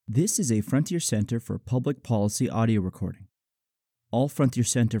This is a Frontier Center for Public Policy audio recording. All Frontier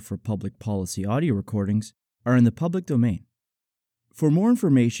Center for Public Policy audio recordings are in the public domain. For more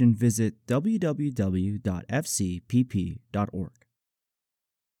information, visit www.fcpp.org.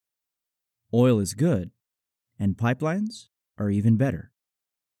 Oil is good, and pipelines are even better.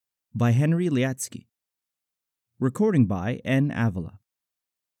 By Henry Liatsky. Recording by N. Avila.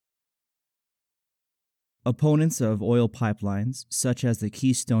 Opponents of oil pipelines, such as the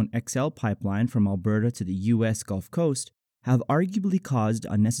Keystone XL pipeline from Alberta to the U.S. Gulf Coast, have arguably caused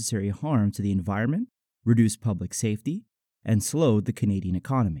unnecessary harm to the environment, reduced public safety, and slowed the Canadian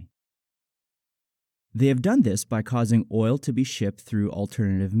economy. They have done this by causing oil to be shipped through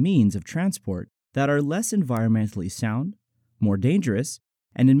alternative means of transport that are less environmentally sound, more dangerous,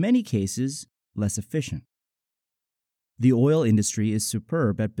 and in many cases, less efficient. The oil industry is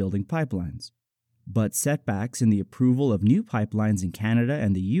superb at building pipelines, but setbacks in the approval of new pipelines in Canada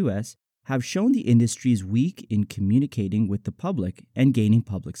and the U.S. have shown the industry is weak in communicating with the public and gaining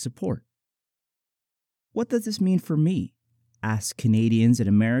public support. What does this mean for me? Ask Canadians and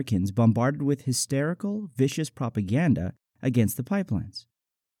Americans bombarded with hysterical, vicious propaganda against the pipelines.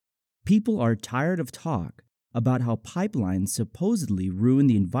 People are tired of talk about how pipelines supposedly ruin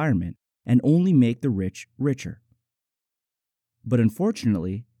the environment and only make the rich richer. But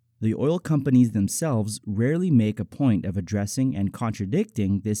unfortunately, the oil companies themselves rarely make a point of addressing and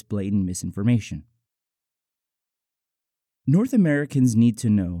contradicting this blatant misinformation. North Americans need to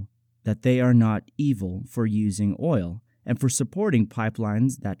know that they are not evil for using oil and for supporting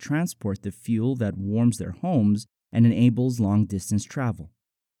pipelines that transport the fuel that warms their homes and enables long-distance travel.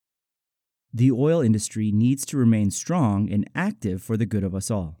 The oil industry needs to remain strong and active for the good of us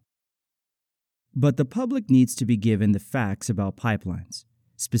all. But the public needs to be given the facts about pipelines,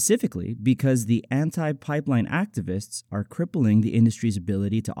 specifically because the anti-pipeline activists are crippling the industry's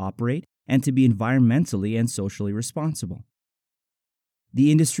ability to operate and to be environmentally and socially responsible.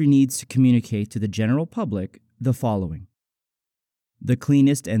 The industry needs to communicate to the general public the following. The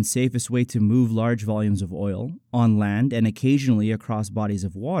cleanest and safest way to move large volumes of oil, on land and occasionally across bodies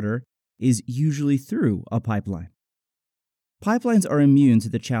of water, is usually through a pipeline. Pipelines are immune to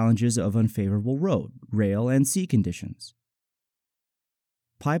the challenges of unfavorable road, rail, and sea conditions.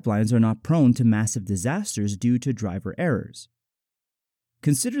 Pipelines are not prone to massive disasters due to driver errors.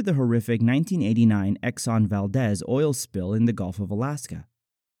 Consider the horrific 1989 Exxon Valdez oil spill in the Gulf of Alaska.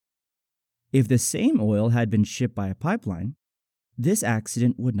 If the same oil had been shipped by a pipeline, this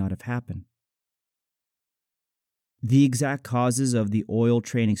accident would not have happened. The exact causes of the oil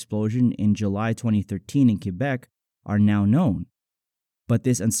train explosion in July 2013 in Quebec are now known, but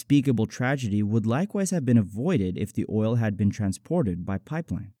this unspeakable tragedy would likewise have been avoided if the oil had been transported by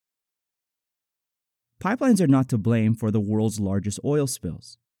pipeline. Pipelines are not to blame for the world's largest oil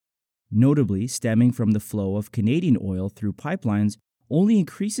spills. Notably, stemming from the flow of Canadian oil through pipelines only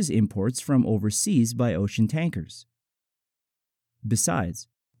increases imports from overseas by ocean tankers. Besides,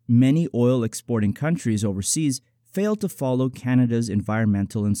 many oil exporting countries overseas fail to follow Canada's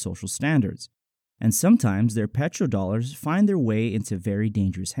environmental and social standards, and sometimes their petrodollars find their way into very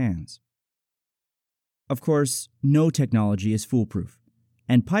dangerous hands. Of course, no technology is foolproof,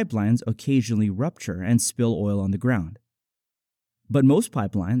 and pipelines occasionally rupture and spill oil on the ground. But most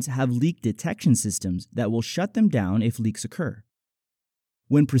pipelines have leak detection systems that will shut them down if leaks occur.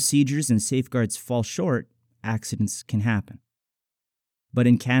 When procedures and safeguards fall short, accidents can happen. But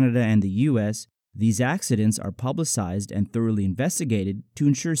in Canada and the U.S., these accidents are publicized and thoroughly investigated to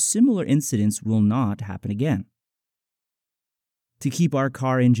ensure similar incidents will not happen again. To keep our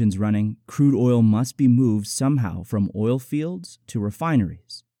car engines running, crude oil must be moved somehow from oil fields to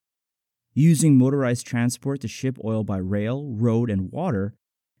refineries. Using motorized transport to ship oil by rail, road, and water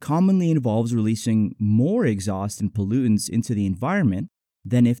commonly involves releasing more exhaust and pollutants into the environment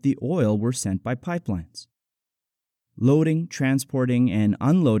than if the oil were sent by pipelines. Loading, transporting, and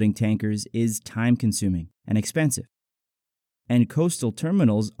unloading tankers is time-consuming and expensive, and coastal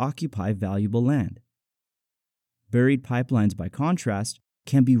terminals occupy valuable land. Buried pipelines, by contrast,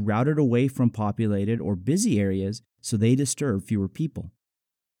 can be routed away from populated or busy areas so they disturb fewer people.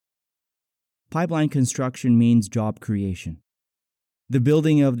 Pipeline construction means job creation. The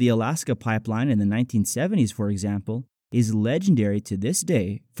building of the Alaska Pipeline in the 1970s, for example, is legendary to this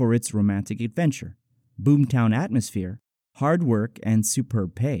day for its romantic adventure, boomtown atmosphere, hard work, and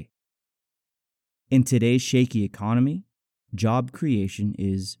superb pay. In today's shaky economy, job creation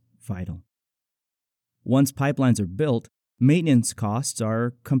is vital. Once pipelines are built, maintenance costs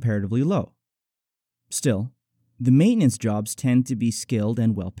are comparatively low. Still, the maintenance jobs tend to be skilled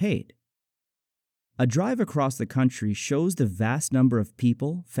and well paid. A drive across the country shows the vast number of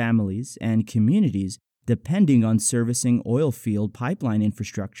people, families, and communities depending on servicing oil field pipeline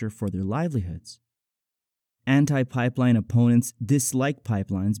infrastructure for their livelihoods. Anti-pipeline opponents dislike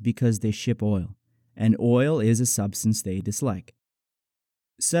pipelines because they ship oil, and oil is a substance they dislike.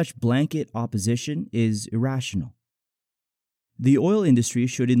 Such blanket opposition is irrational. The oil industry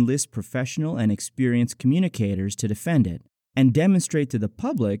should enlist professional and experienced communicators to defend it and demonstrate to the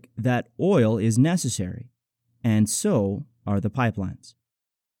public that oil is necessary, and so are the pipelines.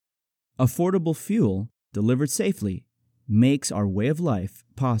 Affordable fuel, delivered safely, makes our way of life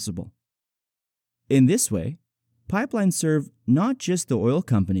possible. In this way, pipelines serve not just the oil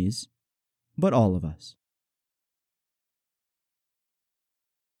companies, but all of us.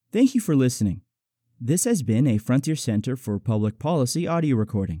 Thank you for listening. This has been a Frontier Center for Public Policy audio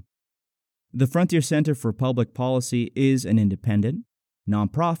recording. The Frontier Center for Public Policy is an independent,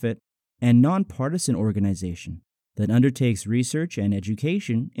 nonprofit, and nonpartisan organization that undertakes research and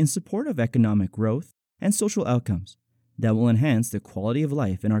education in support of economic growth and social outcomes that will enhance the quality of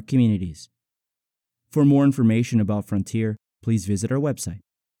life in our communities. For more information about Frontier, please visit our website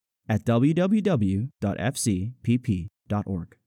at www.fcpp.org.